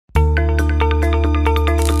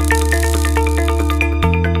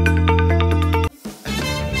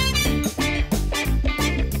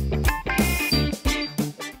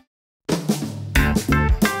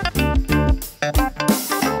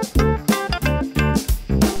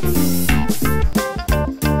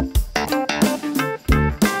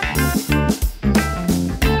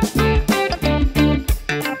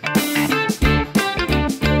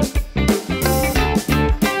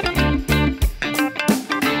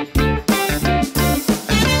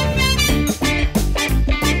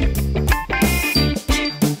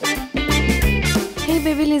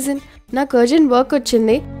నాకు urgent work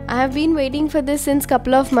వచ్చింది. I have been waiting for this since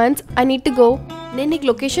couple of months. I need to go. నేను నీకు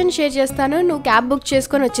location share చేస్తాను, నువ్వు క్యాబ్ బుక్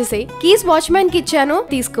చేసుకొని వచ్చేసేయి. కీస్ వాచ్మ్యాన్కి ఇచ్చాను,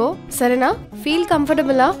 తీసుకో. సరేనా? Feel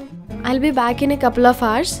కంఫర్టబులా? I'll be back in a couple of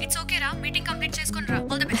hours. It's okay రా, మీటింగ్ కంప్లీట్ చేసుకొని రా.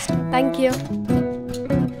 All the best. Thank you.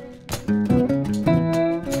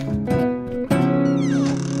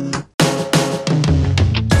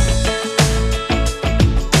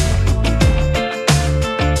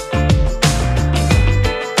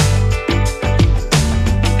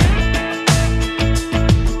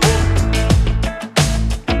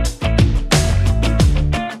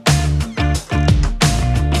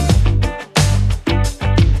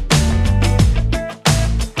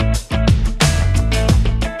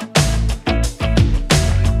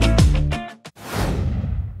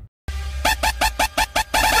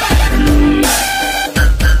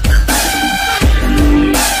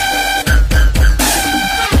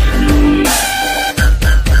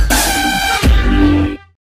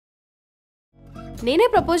 నేనే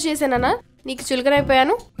ప్రపోజ్ చేశానా? నీకు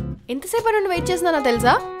చులకనైపోయాను. ఎంతసేపు నుండి వెయిట్ చేసినా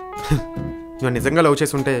తెలుసా? నువ్వు నిజంగా లవ్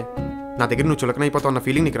చేసి ఉంటే నా దగ్గర నువ్వు చులకనైపోతావు అన్న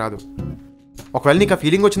ఫీలింగ్ నీకు రాదు. ఒకవేళ నీకు ఆ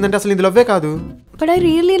ఫీలింగ్ వచ్చిందంటే అసలు ఇది లవ్వే కాదు. But I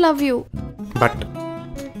really love you. But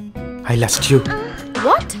I lust you.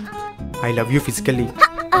 What? I love you physically.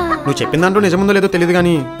 నువ్వు చెప్పిన దాంట్లో నిజముందో లేదో తెలియదు,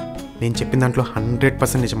 కానీ నేను చెప్పిన దాంట్లో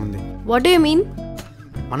 100% నిజం ఉంది. What do you mean?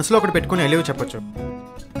 మనసులో ఒకటి పెట్టుకుని ఐ లవ్ యూ చెప్పొచ్చు,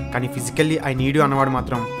 కానీ ఫిజికల్లీ ఐ నీడ్ యూ అన్నవాడు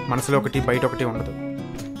మాత్రం మనసులో ఒకటి బయట ఒకటి ఉండదు.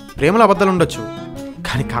 ప్రేమలో అబద్ధాలు ఉండొచ్చు,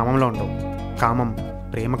 కానీ కామంలో ఉండవు. కామం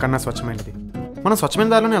ప్రేమ కన్నా స్వచ్ఛమైనది. మనం స్వచ్ఛమైన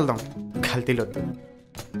దారిలోనే వెళ్దాం, కల్తీలు వద్దు.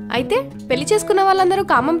 అయితే పెళ్లి చేసుకున్న వాళ్ళందరూ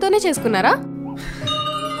కామంతోనే చేసుకున్నారా?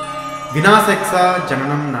 వినాశెక్స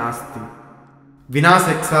జననం నాస్తి,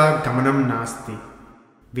 వినాశెక్స గమనం నాస్తి,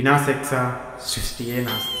 వినాశెక్స సృష్టియే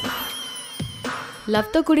నాస్తి.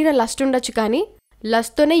 లవ్తో కూడిన లస్ట్ ఉండొచ్చు, కానీ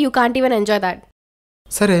లస్ట్తోనే you can't even enjoy that.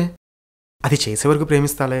 సరే, అది చేసే వరకు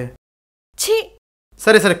ప్రేమిస్తాలే. ఛీ!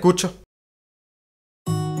 సరే సరే కూర్చో.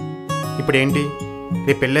 ఇప్పుడేంటి,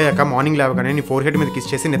 రేపు పెళ్ళయ్యాక మార్నింగ్ లేవగానే నీ ఫోర్ హెడ్ మీద కిస్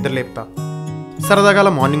చేసి నిద్ర లేపుతా. సరదాగా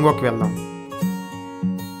అలా మార్నింగ్ వాక్కి వెళ్దాం.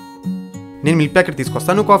 నేను మిల్క్ ప్యాకెట్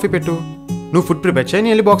తీసుకొస్తా, నువ్వు కాఫీ పెట్టు. నువ్వు ఫుడ్ ప్రిపేర్ చేయి,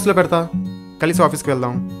 నేను వెళ్ళి బాక్స్లో పెడతా. కలిసి ఆఫీస్కి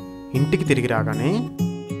వెళ్దాం. ఇంటికి తిరిగి రాగానే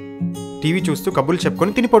టీవీ చూస్తూ కబుర్లు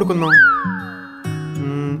చెప్పుకొని తిని పడుకుందాం.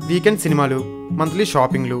 వీకెండ్ సినిమాలు, మంత్లీ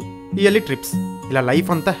షాపింగ్లు, ఇయర్లీ ట్రిప్స్, ఇలా లైఫ్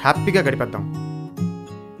అంతా హ్యాపీగా గడిపేద్దాం.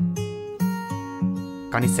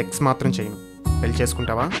 కానీ సెక్స్ మాత్రం చేయను. పెళ్లి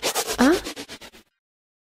చేసుకుంటావా?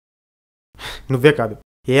 నువ్వే కాదు,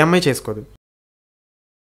 ఏ అమ్మాయి చేసుకోదు.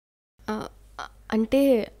 అంటే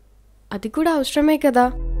అది కూడా అవసరమే కదా?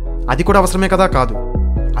 అది కూడా అవసరమే కదా కాదు,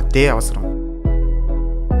 అదే అవసరం.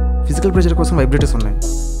 ఫిజికల్ ప్రెషర్ కోసం వైబ్రేటర్స్ ఉన్నాయి,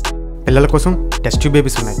 పిల్లల కోసం టెస్ట్ ట్యూబ్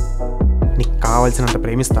బేబీస్ ఉన్నాయి. నీకు కావాల్సినంత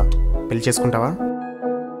ప్రేమిస్తా. పెళ్లి చేసుకుంటావా?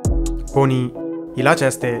 పోనీ ఇలా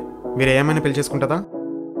చేస్తే వేరే ఏమైనా పెళ్లి చేసుకుంటుందా?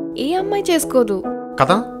 ఏ అమ్మాయి చేసుకోదు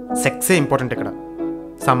కదా. సెక్సే ఇంపార్టెంట్ ఇక్కడ.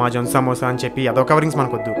 సమాజం సమోసా అని చెప్పి అదో కవరింగ్స్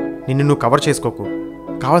మనకొద్దు. నిన్ను నువ్వు కవర్ చేసుకోకు.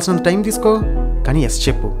 కావాల్సినంత టైం తీసుకో, కానీ ఎస్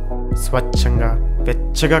చెప్పు. స్వచ్ఛంగా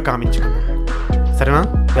వెచ్చగా కామించుకుందాం. సరేనా?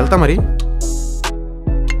 వెళ్తా మరి.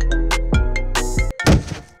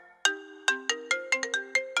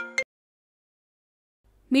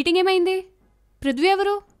 మీటింగ్ ఏమైంది? పృథ్వీ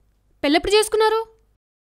ఎవరు? పెళ్ళెప్పుడు చేసుకున్నారు?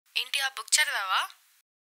 ఏంటి, ఆ బుక్ చదివావా?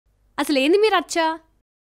 అసలు ఏంది మీరు అచ్చా?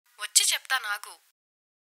 వచ్చి చెప్తా నాకు.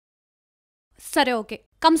 సరే ఓకే,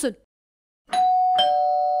 కమ్ సున్.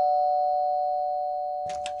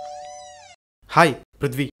 హాయ్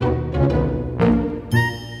పృథ్వీ.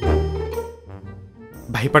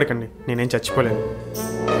 భయపడకండి, నేనేం చచ్చిపోలేదు.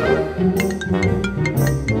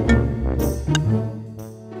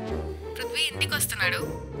 పృథ్వీ ఇంటికి వస్తున్నాడు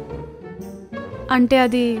అంటే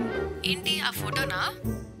అది ఏంటి, ఆ ఫోటోనా?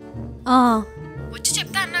 వచ్చి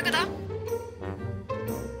చెప్తా అన్నా కదా.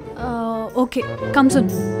 ఓకే, కమ్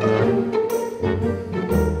సున్.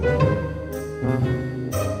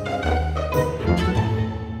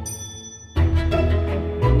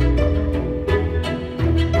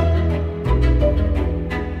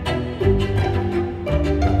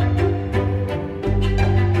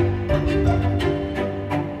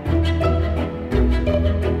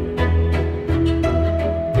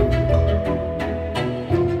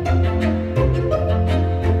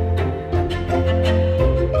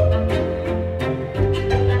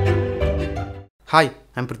 Hi,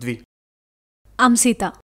 I'm Prithvi. I'm Sita.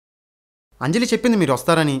 అంజలి చెప్పింది మీరు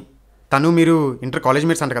వస్తారని. తను మీరు ఇంటర్ కాలేజ్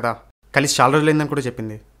మేట్స్ అంట కదా, కలిసి చాలా రోజులైందని కూడా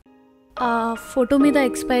చెప్పింది. ఫోటో మీద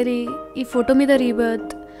ఎక్స్పైరీ, ఈ ఫోటో మీద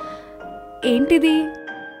రీబర్త్. ఏంటిది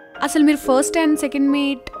అసలు? మీరు ఫస్ట్ అండ్ సెకండ్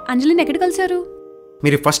మీట్ అంజలిని ఎక్కడ కలిశారు?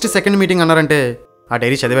 మీరు ఫస్ట్ సెకండ్ మీటింగ్ అన్నారంటే ఆ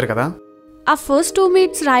డైరీ చదివారు కదా. ఆ ఫస్ట్ 2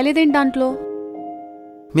 మీట్స్ రాయలేదేంటి దాంట్లో?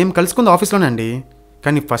 మేము కలుసుకుంది ఆఫీస్లోనే అండి,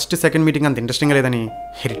 కానీ ఫస్ట్ సెకండ్ మీటింగ్ అంత ఇంట్రెస్టింగ్గా లేదని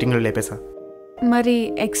ఎడిటింగ్లో లేపేశా. మరి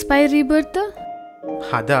ఎక్స్పైర్ రీబర్త్?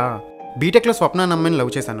 అదా, బీటెక్లో స్వప్న నమ్మని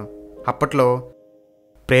లవ్ చేశాను. అప్పట్లో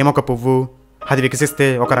ప్రేమ ఒక పువ్వు, అది వికసిస్తే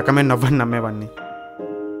ఒక రకమైన నవ్వని నమ్మేవాడిని.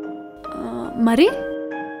 మరి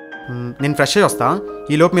నేను ఫ్రెష్ అయ్యి వస్తా.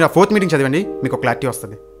 ఈలోపు మీరు ఆ 4th మీటింగ్ చదివండి, మీకు క్లారిటీ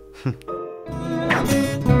వస్తుంది.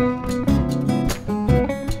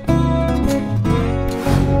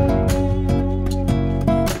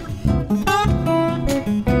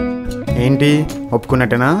 ఏంటి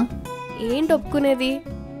ఒప్పుకున్నట్టేనా? ఏంటి ఒప్పుకునేది?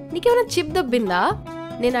 నీకేమైనా చిప్ దొబ్బిందా?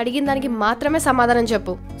 నేను అడిగిన దానికి మాత్రమే సమాధానం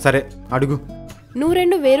చెప్పు. సరే అడుగు. నువ్వు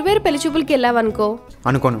 2 వేరువేరు పెళ్లి చూపులకి వెళ్ళావనుకో.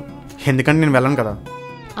 అనుకోను, ఎందుకంటే నేను వెళ్ళను కదా.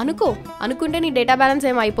 అనుకుంటే నీ డేటా బ్యాలెన్స్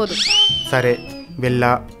ఏం అయిపోదు. సరే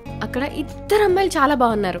వెళ్ళా. అక్కడ 2 అమ్మాయిలు చాలా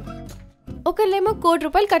బాగున్నారు. ఒకళ్ళేమో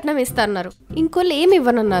 ₹1,00,00,000 కట్నం ఇస్తాన్నారు, ఇంకోళ్ళు ఏమి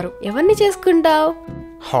ఇవ్వనన్నారు. ఎవరిని చేసుకుంటావు?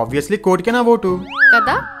 ఆబ్వియస్లీ కోటికే నా ఓటు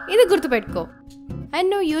కదా, ఇది గుర్తుపెట్టుకో. అండ్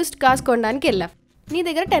నువ్వు యూస్డ్ కార్స్ కొనడానికి వెళ్ళావు. నీ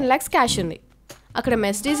దగ్గర 10 lakhs క్యాష్ ఉంది. అక్కడ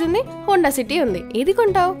మెర్సిడీస్ ఉంది, హోండా సిటీ ఉంది. ఏది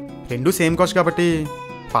కొంటావు? 2 సేమ్ కాస్ట్ కాబట్టి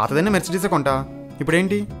పాతదైనా మెర్సిడీసే కొంటా.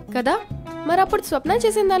 ఇప్పుడేంటి కదా, మరి అప్పుడు స్వప్న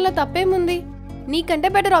చేసిన దానిలో తప్పేముంది? నీకంటే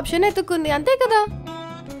బెటర్ ఆప్షన్ ఎత్తుక్కుంది, అంతే కదా.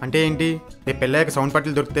 అంటే ఏంటి, రేపు పెళ్ళాక సౌండ్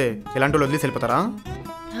పార్టీలు దొరికితే ఇలాంటి వాళ్ళు వదిలేసి వెళ్ళిపోతారా?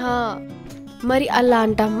 మరి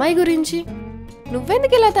అలాంటి అమ్మాయి గురించి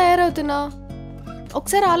నువ్వెందుకు ఇలా తయారవుతున్నావు?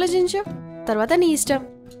 ఒకసారి ఆలోచించు, తర్వాత నీ ఇష్టం.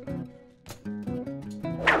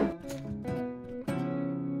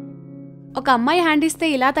 ఒక అమ్మాయి హ్యాండ్ ఇస్తే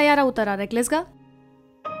ఇలా తయారవుతారా రెక్లెస్గా?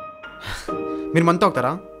 మీరు మంతా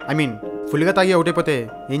అవుతారా? ఐ మీన్ ఫుల్గా తాగి అవుట్ అయిపోతే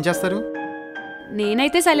ఏం చేస్తారు?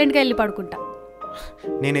 నేనైతే సైలెంట్గా వెళ్ళి పడుకుంటా.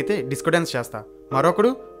 నేనైతే డిస్కో డ్యాన్స్ చేస్తా. మరొకడు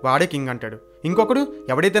వాడే కింగ్ అంటాడు, ఇంకొకడు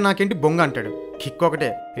ఎవడైతే నాకేంటి బొంగ అంటాడు. కిక్ ఒకటే,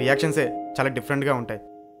 రియాక్షన్సే చాలా డిఫరెంట్గా ఉంటాయి.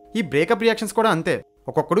 ఈ బ్రేకప్ రియాక్షన్స్ కూడా అంతే,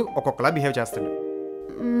 ఒక్కొక్కడు ఒక్కొక్కలా బిహేవ్ చేస్తాడు.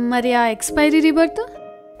 మరి ఆ ఎక్స్పైరీ రీబర్త్?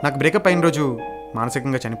 నాకు బ్రేకప్ అయిన రోజు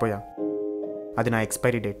మానసికంగా చనిపోయా. అది నా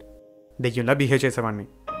ఎక్స్పైరీ డేట్. దెయ్యంలా బిహేవ్ చేసేవాడిని.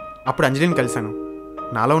 అప్పుడు అంజలిని కలిశాను.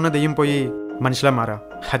 నాలో ఉన్న దెయ్యం పోయి మనిషిలా మారా.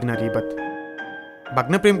 అది నా రీబర్త్.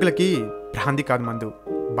 భగ్న ప్రేమికులకి భ్రాంతి కాదు మందు,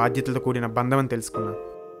 బాధ్యతలతో కూడిన బంధం అని తెలుసుకున్నా.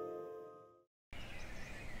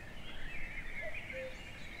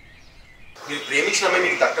 మీరు ప్రేమించిన అమ్మాయి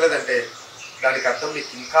మీకు దక్కలేదంటే దానికి అర్థం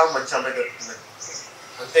మీకు ఇంకా మంచి అమ్మాయి దొరుకుతుందని.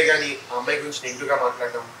 అంతేగాని ఆ అమ్మాయి గురించి నెగిటివ్గా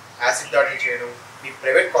మాట్లాడడం, యాసిడ్ దాడులు చేయడం, మీ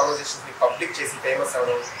ప్రైవేట్ కాన్వర్సేషన్స్ని పబ్లిక్ చేసి ఫేమస్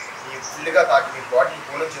అవ్వడం, మీ ఫుల్గా తాకి మీ బాడీని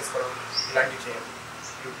పూనం చేసుకోవడం, ఇలాంటివి చేయండి.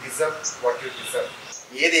 You deserve what you deserve.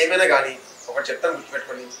 ఏది ఏమైనా కానీ ఒకటి చెప్తాను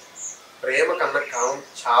గుర్తుపెట్టుకొని, ప్రేమ కన్నా కామం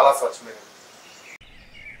చాలా స్వచ్ఛమైనది.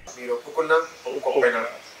 మీరు ఒప్పుకున్నా ఒప్పుకోకపోయినా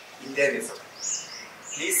ఇండియా నిజం.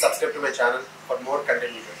 Please subscribe to my channel for more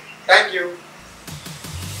content videos. Thank you.